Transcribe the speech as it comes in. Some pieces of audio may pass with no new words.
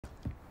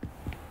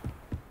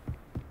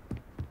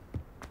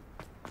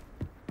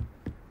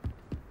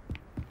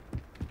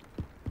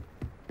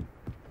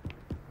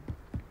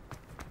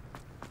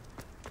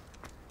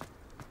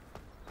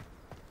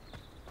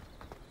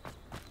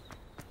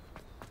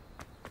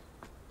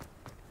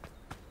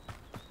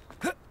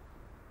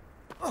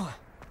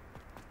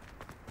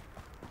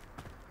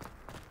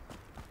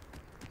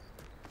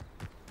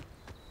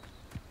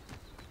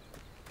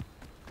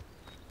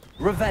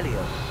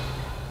Revelio.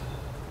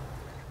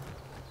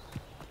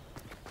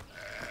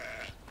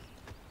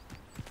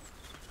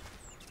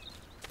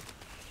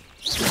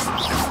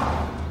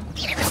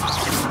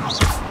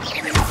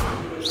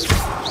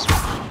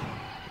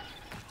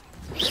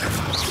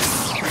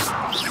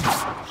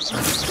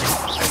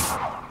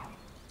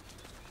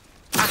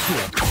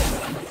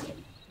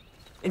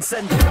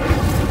 Incendio.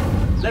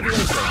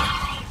 Levioso.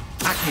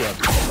 Accio.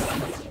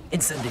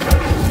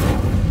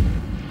 Incendio.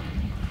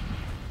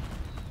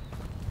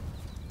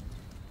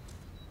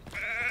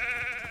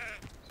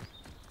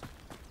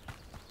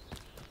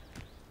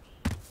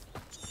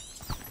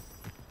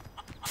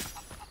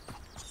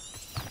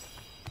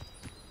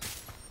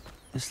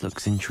 This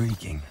looks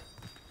intriguing.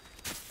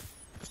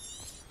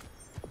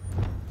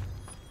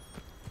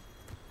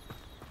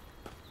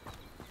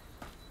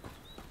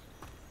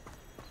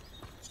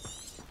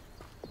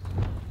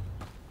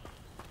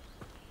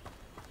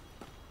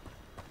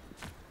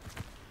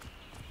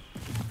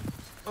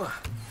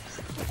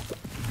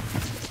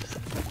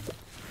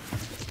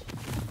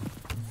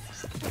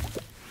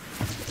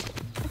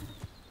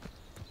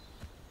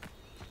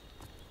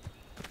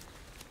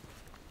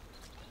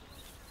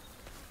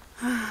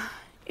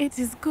 It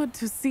is good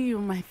to see you,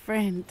 my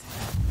friend.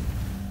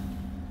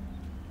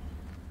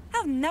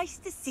 How nice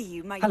to see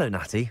you, my... Hello,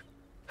 Natty.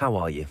 How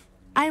are you?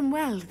 I am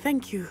well,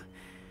 thank you.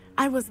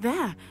 I was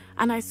there,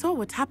 and I saw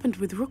what happened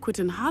with Rookwood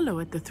and Harlow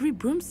at the Three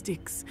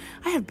Broomsticks.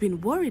 I have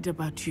been worried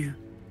about you.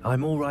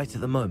 I'm all right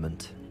at the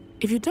moment.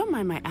 If you don't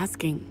mind my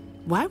asking,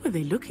 why were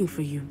they looking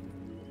for you?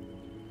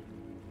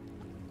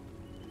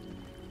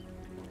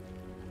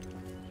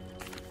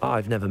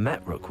 I've never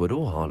met Rookwood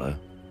or Harlow.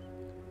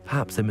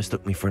 Perhaps they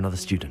mistook me for another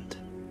student.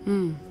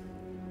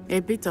 A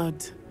bit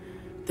odd.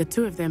 The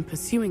two of them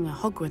pursuing a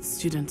Hogwarts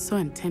student so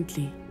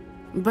intently.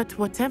 But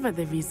whatever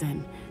the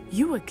reason,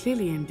 you were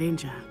clearly in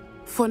danger.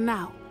 For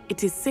now,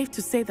 it is safe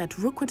to say that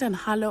Rookwood and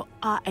Harlow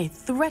are a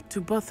threat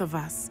to both of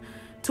us,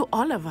 to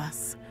all of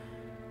us.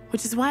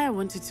 Which is why I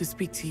wanted to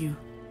speak to you.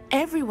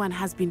 Everyone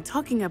has been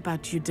talking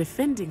about you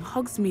defending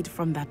Hogsmeade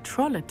from that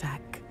troll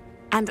attack.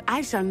 And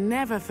I shall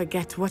never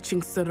forget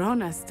watching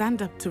Serona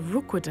stand up to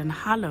Rookwood and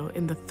Harlow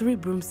in the Three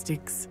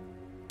Broomsticks.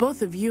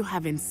 Both of you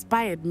have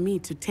inspired me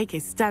to take a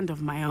stand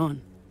of my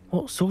own.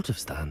 What sort of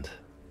stand?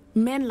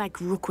 Men like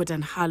Rookwood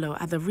and Harlow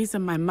are the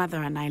reason my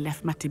mother and I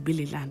left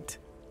Matibili land.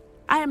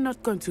 I am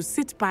not going to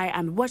sit by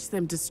and watch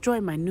them destroy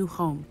my new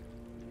home.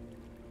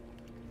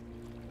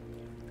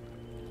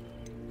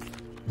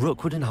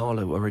 Rookwood and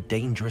Harlow are a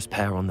dangerous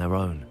pair on their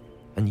own,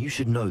 and you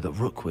should know that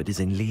Rookwood is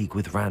in league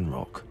with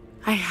Ranrock.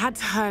 I had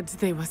heard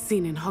they were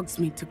seen in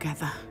Hogsmeade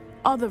together.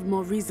 All the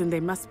more reason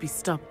they must be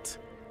stopped.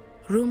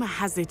 Rumor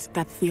has it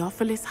that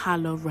Theophilus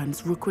Harlow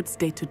runs Rookwood's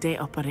day-to-day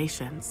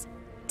operations.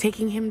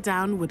 Taking him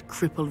down would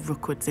cripple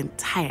Rookwood's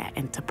entire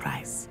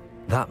enterprise.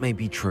 That may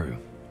be true,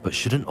 but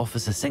shouldn't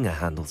Officer Singer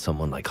handle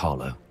someone like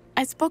Harlow?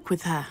 I spoke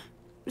with her.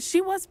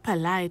 She was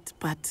polite,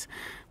 but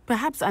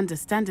perhaps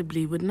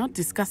understandably would not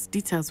discuss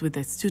details with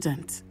a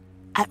student.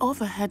 I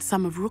overheard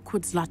some of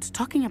Rookwood's lot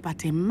talking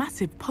about a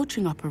massive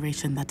poaching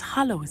operation that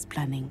Harlow is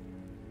planning.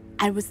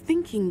 I was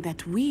thinking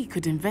that we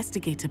could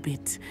investigate a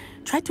bit,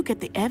 try to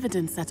get the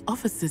evidence that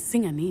Officer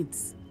Singer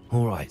needs.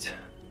 All right,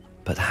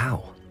 but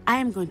how? I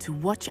am going to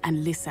watch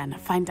and listen,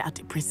 find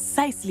out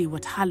precisely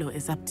what Harlow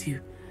is up to.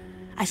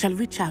 I shall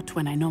reach out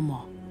when I know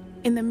more.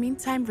 In the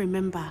meantime,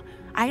 remember,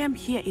 I am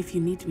here if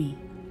you need me.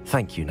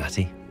 Thank you,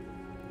 Natty.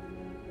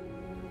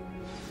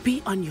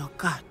 Be on your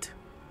guard.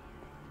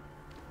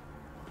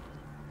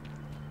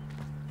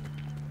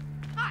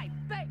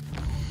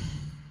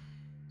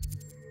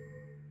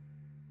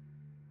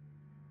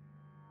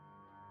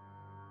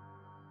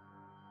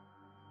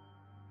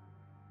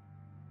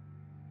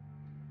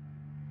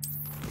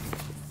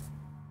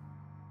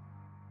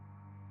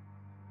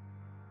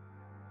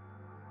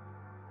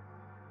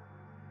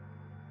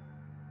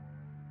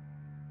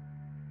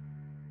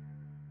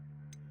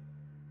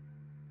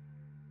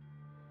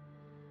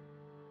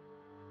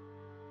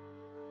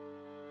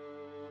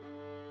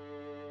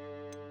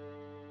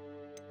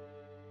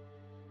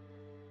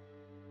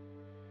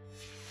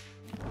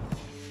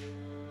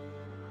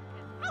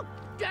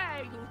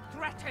 Dare you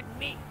threaten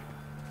me?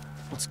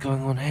 What's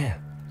going on here?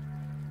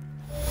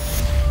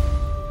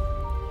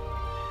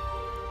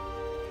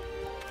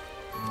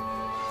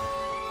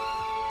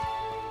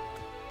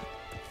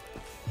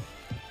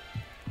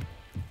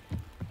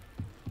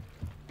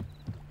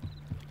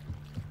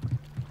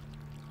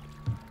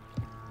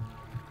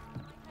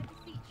 I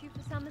beseech you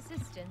for some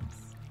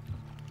assistance.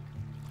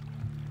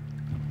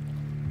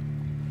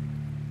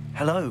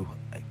 Hello,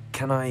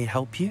 can I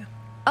help you?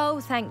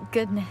 Oh, thank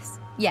goodness.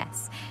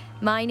 Yes.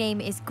 My name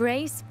is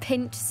Grace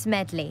Pinch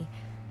Smedley,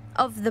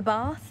 of the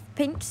Bath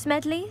Pinch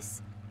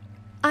Smedleys.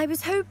 I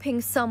was hoping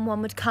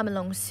someone would come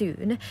along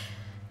soon.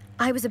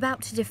 I was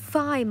about to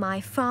defy my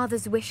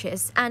father's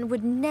wishes and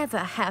would never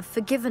have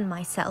forgiven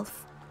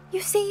myself. You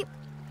see,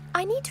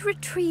 I need to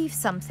retrieve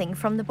something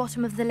from the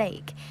bottom of the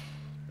lake.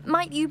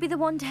 Might you be the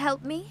one to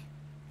help me?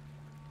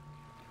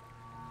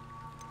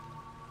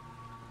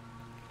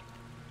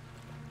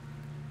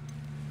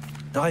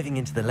 Diving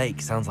into the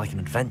lake sounds like an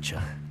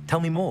adventure. Tell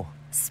me more.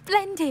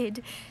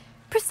 Splendid!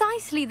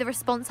 Precisely the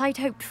response I'd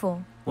hoped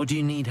for. What do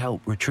you need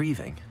help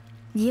retrieving?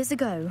 Years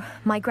ago,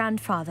 my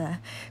grandfather,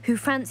 who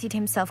fancied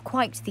himself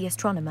quite the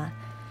astronomer,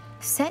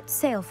 set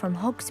sail from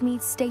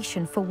Hogsmeade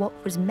Station for what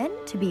was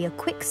meant to be a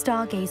quick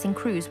stargazing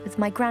cruise with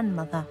my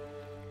grandmother.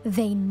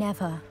 They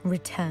never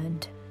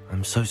returned.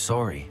 I'm so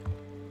sorry.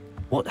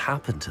 What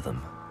happened to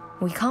them?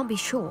 We can't be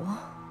sure.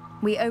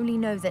 We only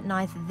know that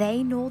neither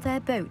they nor their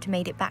boat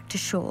made it back to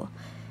shore.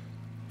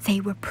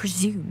 They were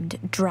presumed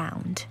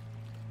drowned.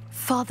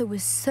 Father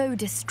was so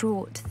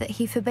distraught that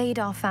he forbade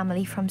our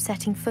family from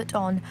setting foot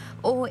on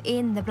or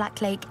in the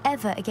Black Lake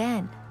ever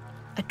again.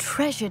 A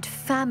treasured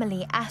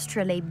family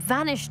astrolabe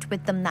vanished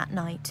with them that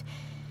night.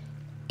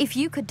 If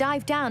you could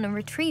dive down and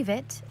retrieve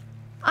it,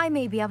 I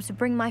may be able to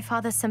bring my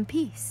father some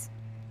peace.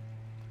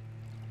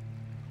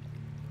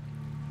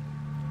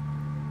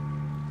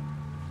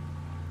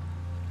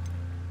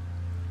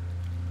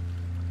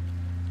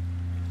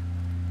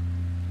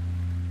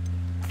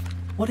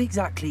 What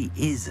exactly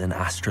is an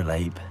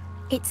astrolabe?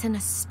 It's an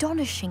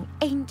astonishing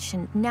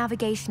ancient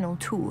navigational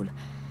tool,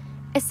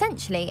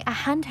 essentially a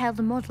handheld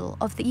model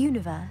of the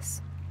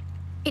universe.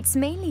 It's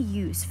mainly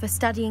used for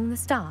studying the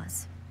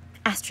stars,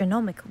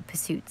 astronomical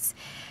pursuits,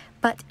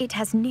 but it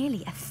has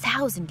nearly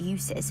 1,000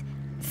 uses.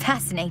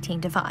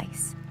 Fascinating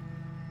device.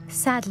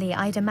 Sadly,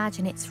 I'd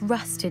imagine it's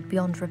rusted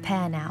beyond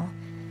repair now.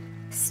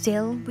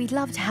 Still, we'd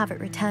love to have it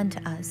returned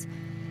to us.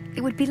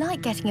 It would be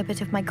like getting a bit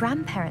of my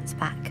grandparents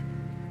back.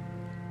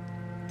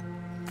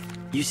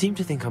 You seem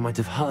to think I might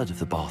have heard of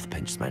the Bath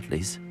Pinch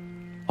Smedleys.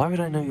 Why would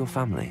I know your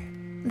family?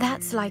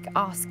 That's like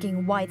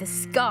asking why the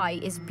sky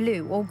is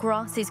blue or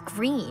grass is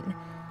green.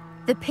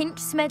 The Pinch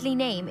Smedley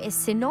name is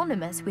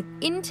synonymous with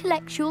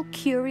intellectual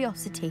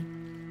curiosity.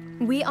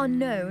 We are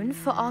known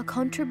for our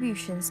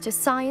contributions to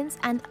science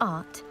and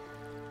art.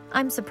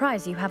 I'm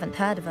surprised you haven't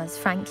heard of us,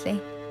 frankly.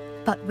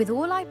 But with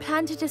all I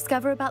plan to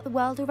discover about the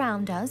world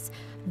around us,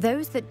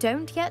 those that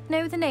don't yet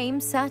know the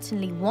name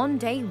certainly one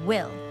day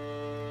will.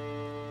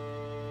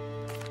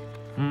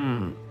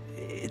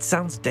 It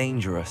sounds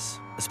dangerous,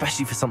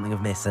 especially for something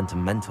of mere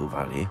sentimental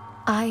value.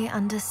 I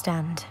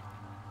understand.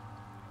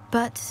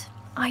 But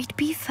I'd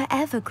be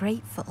forever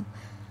grateful.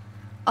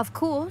 Of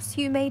course,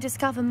 you may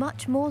discover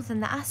much more than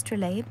the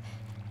astrolabe.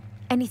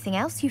 Anything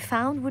else you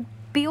found would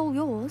be all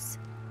yours.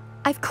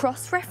 I've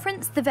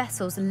cross-referenced the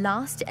vessel's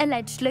last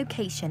alleged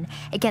location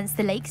against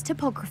the lake's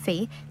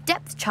topography,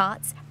 depth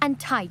charts, and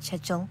tide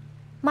schedule.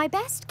 My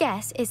best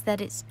guess is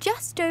that it's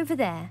just over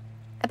there,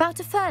 about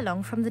a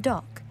furlong from the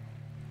dock.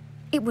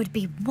 It would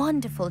be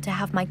wonderful to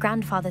have my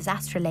grandfather's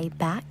astrolabe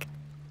back.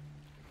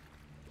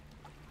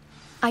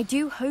 I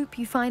do hope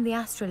you find the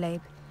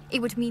astrolabe.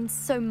 It would mean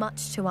so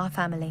much to our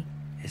family.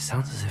 It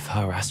sounds as if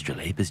her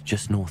astrolabe is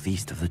just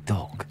northeast of the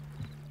dock.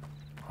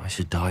 I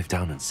should dive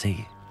down and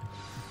see.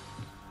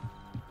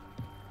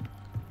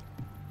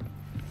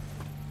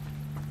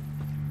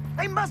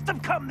 They must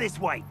have come this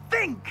way.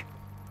 Think!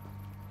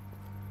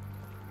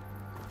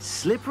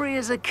 Slippery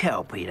as a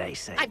kelpie, they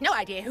say. I've no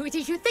idea who it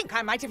is you think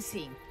I might have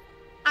seen.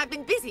 I've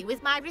been busy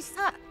with my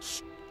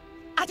research.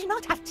 I do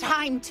not have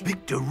time to...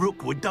 Victor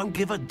Rookwood don't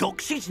give a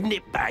doxy's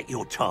nip back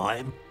your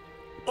time.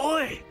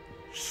 Oi!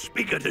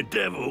 Speak of the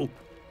devil.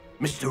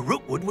 Mr.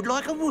 Rookwood would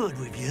like a word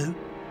with you.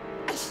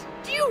 A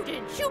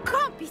student? You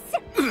can't be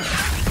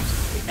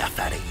Enough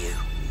out of you.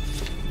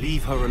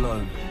 Leave her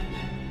alone.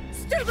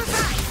 Stand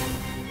aside!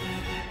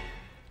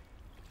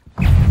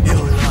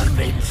 Your life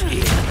ends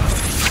here.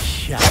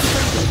 Shut up.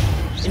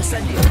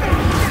 Incendio.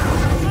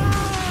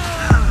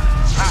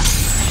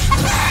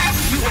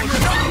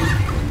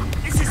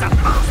 This is a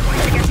fast way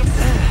to get you.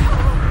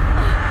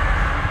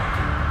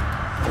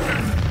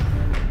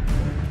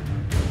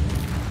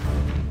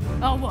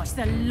 I'll watch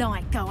the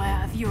light go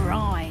out of your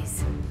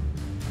eyes.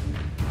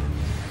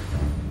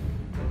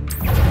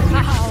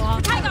 Oh,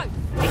 Tango!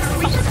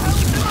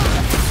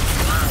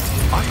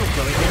 I'm not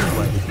going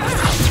anywhere with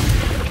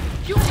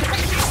you.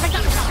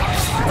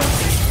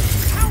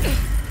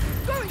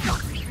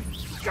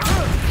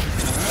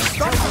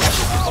 Tell him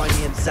to find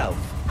me himself.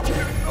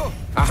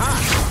 Aha!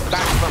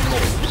 Back from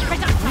more.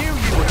 Knew you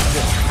would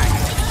walk. I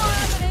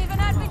haven't even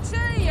had my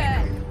tea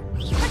yet.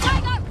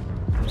 Potato!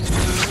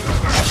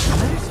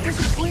 I'm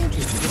disappointed.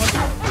 Is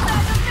that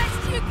the best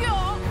you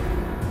got?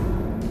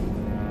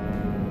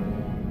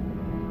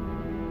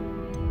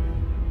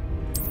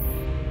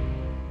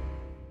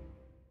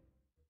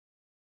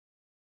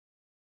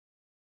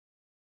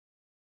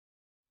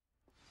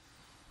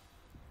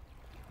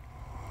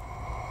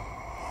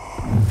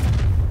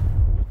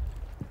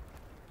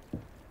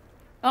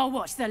 I'll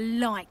watch the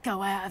light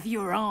go out of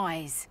your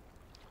eyes.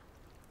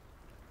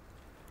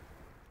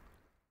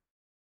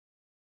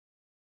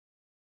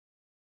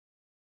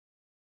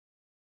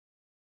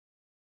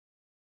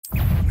 Do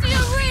you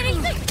really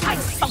think I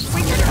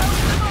something to know?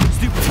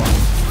 Stupid one.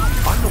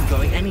 I'm not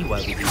going anywhere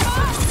with you.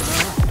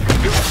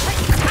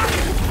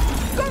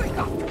 Going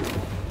up!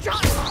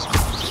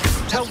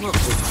 Tell Rookwood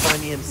to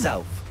find me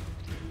himself.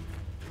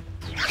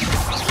 You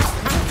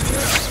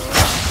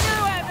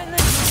haven't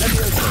the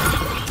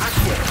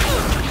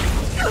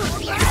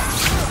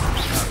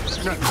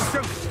No,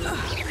 don't.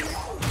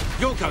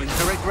 You're going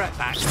to regret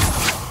that.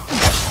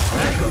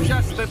 That's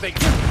just the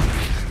beginning.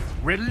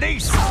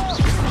 Release!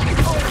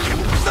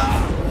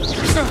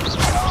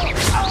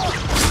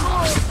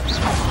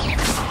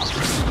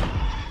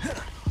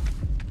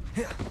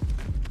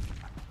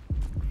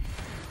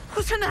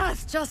 What on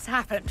earth just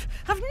happened?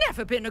 I've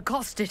never been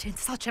accosted in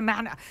such a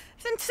manner,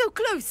 and so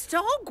close to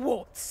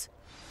Hogwarts.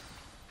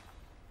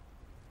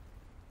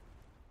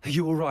 Are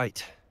you all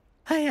right?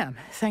 I am,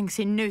 thanks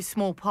in no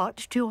small part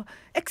to your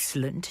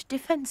excellent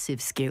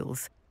defensive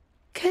skills.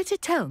 Care to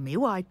tell me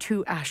why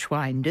 2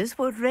 Ashwinders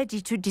were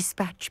ready to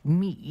dispatch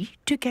me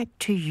to get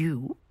to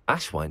you?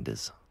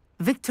 Ashwinders?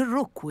 Victor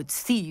Rookwood's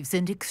thieves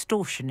and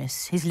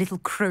extortionists, his little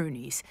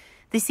cronies.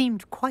 They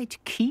seemed quite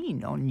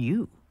keen on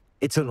you.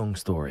 It's a long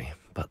story,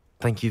 but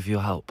thank you for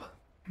your help.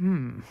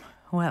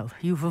 Well,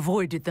 you've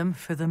avoided them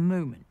for the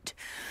moment.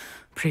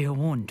 Priya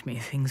warned me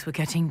things were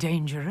getting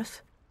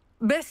dangerous.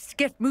 Best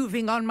get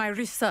moving on my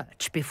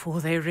research before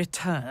they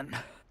return.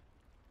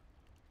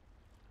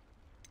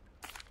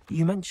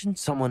 You mentioned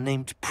someone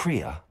named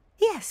Priya.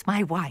 Yes,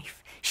 my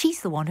wife.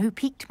 She's the one who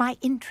piqued my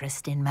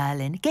interest in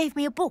Merlin. Gave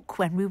me a book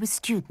when we were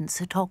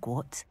students at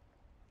Hogwarts.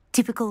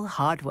 Typical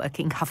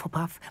hard-working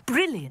Hufflepuff,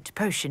 brilliant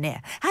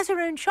potioneer, has her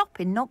own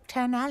shop in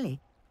Nocturne Alley.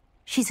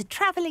 She's a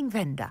travelling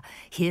vendor.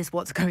 Hears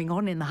what's going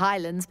on in the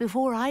Highlands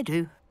before I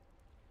do.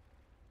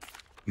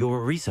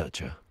 You're a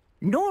researcher?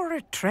 Nora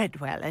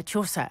Treadwell at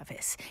your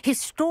service,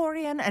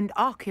 historian and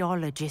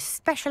archaeologist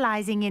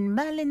specialising in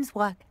Merlin's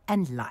work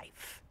and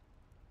life.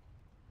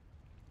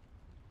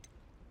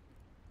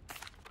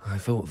 I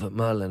thought that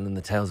Merlin and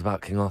the tales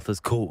about King Arthur's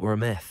court were a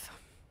myth.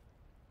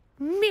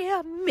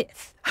 Mere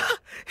myth.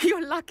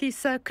 You're lucky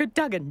Sir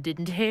Cadogan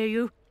didn't hear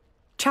you.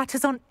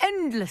 Chatters on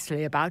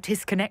endlessly about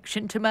his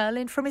connection to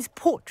Merlin from his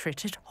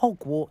portrait at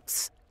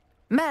Hogwarts.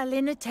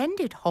 Merlin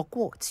attended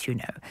Hogwarts, you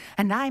know,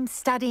 and I'm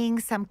studying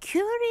some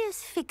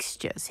curious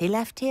fixtures he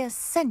left here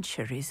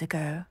centuries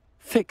ago.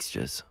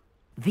 Fixtures?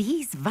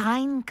 These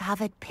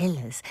vine-covered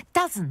pillars,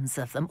 dozens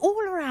of them,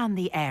 all around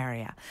the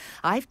area.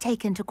 I've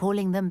taken to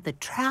calling them the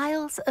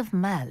Trials of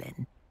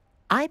Merlin.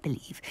 I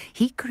believe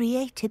he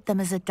created them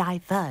as a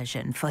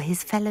diversion for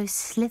his fellow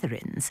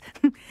Slytherins.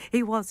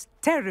 He was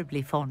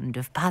terribly fond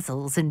of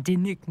puzzles and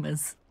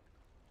enigmas.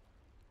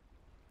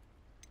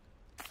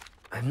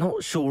 I'm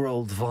not sure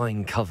old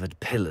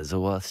vine-covered pillars are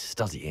worth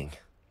studying.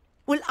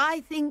 Well,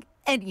 I think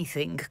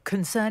anything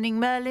concerning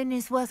Merlin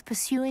is worth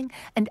pursuing,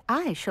 and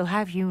I shall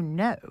have you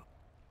know.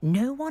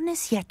 No one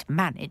has yet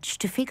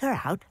managed to figure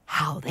out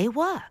how they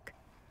work.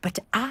 But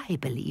I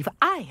believe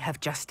I have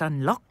just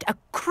unlocked a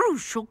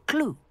crucial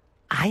clue.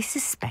 I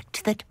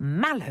suspect that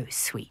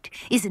Mallowsweet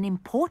is an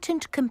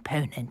important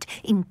component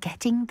in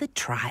getting the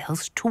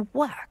trials to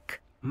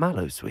work.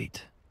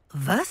 Mallowsweet?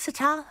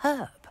 Versatile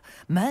herb.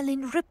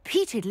 Merlin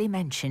repeatedly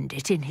mentioned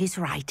it in his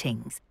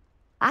writings.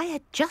 I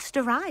had just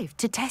arrived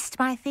to test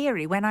my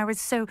theory when I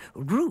was so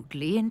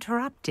rudely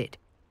interrupted.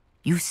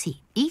 You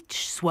see,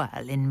 each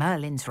swirl in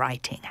Merlin's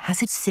writing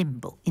has a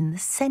symbol in the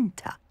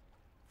centre.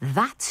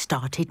 That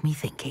started me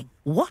thinking,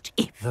 what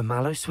if... The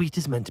Mallowsweet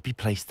is meant to be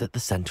placed at the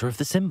centre of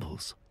the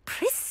symbols.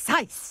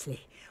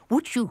 Precisely.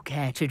 Would you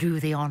care to do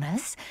the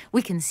honours?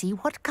 We can see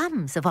what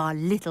comes of our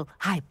little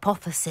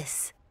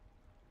hypothesis.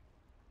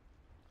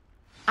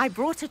 I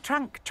brought a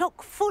trunk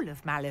chock full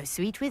of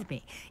Mallowsweet with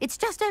me. It's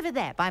just over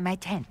there by my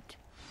tent.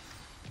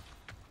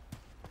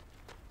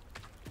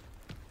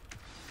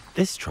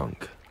 This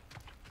trunk?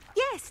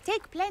 Yes,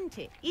 take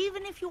plenty,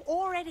 even if you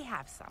already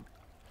have some.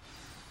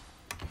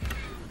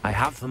 I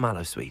have the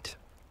Mallowsweet.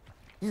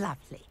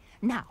 Lovely.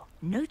 Now,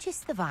 notice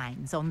the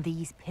vines on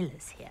these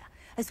pillars here,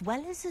 as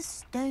well as a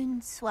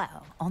stone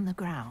swell on the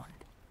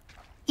ground.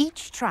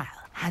 Each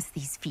trial has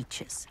these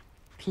features.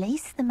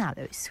 Place the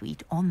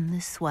Mallowsweet on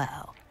the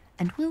swirl,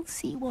 and we'll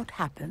see what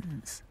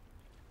happens.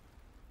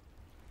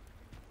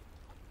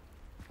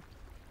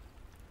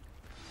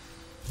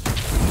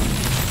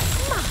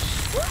 My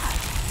word!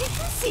 Did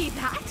you see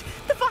that?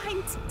 The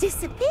vines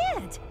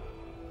disappeared!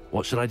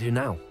 What should I do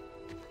now?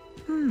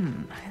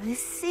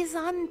 This is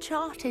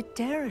uncharted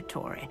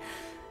territory.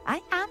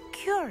 I am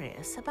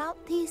curious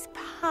about these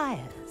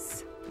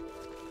pyres.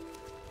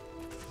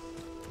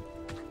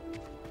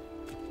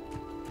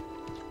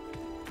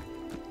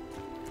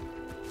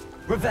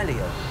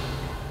 Revelio!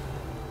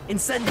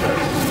 Incendio!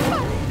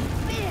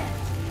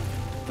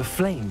 The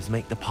flames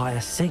make the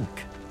pyre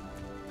sink.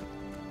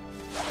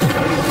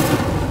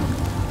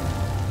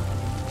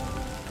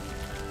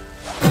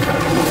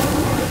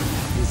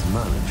 These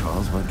Merlin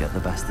trials won't get the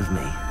best of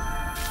me.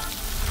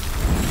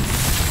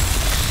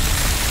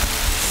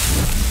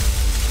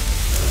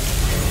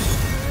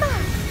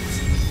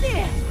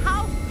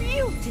 How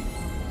beautiful!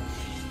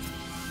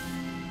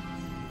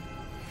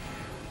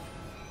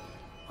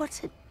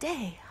 What a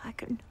day! I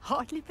can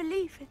hardly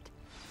believe it.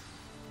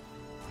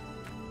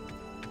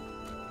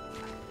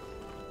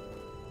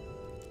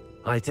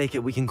 I take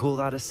it we can call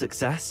that a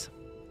success?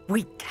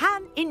 We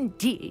can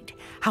indeed.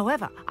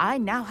 However, I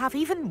now have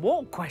even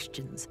more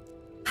questions.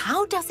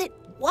 How does it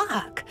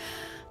work?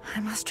 I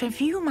must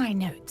review my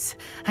notes.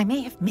 I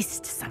may have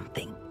missed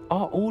something.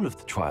 Are all of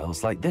the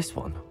trials like this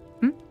one?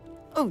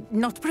 Oh,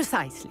 not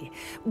precisely.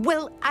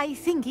 Well, I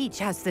think each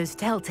has those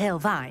telltale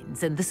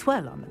vines and the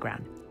swirl on the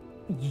ground.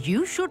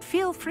 You should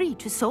feel free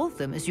to solve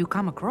them as you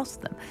come across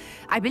them.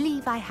 I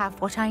believe I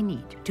have what I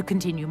need to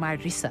continue my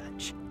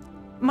research.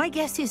 My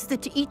guess is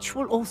that each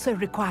will also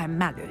require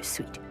mallow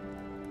sweet,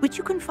 which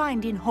you can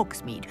find in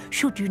Hogsmeade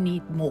should you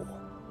need more.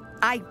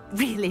 I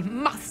really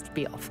must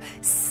be off.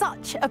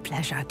 Such a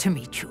pleasure to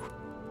meet you.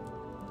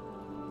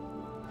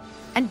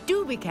 And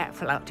do be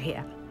careful out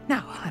here.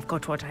 Now I've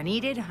got what I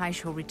needed, I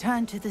shall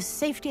return to the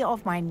safety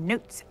of my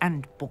notes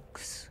and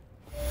books.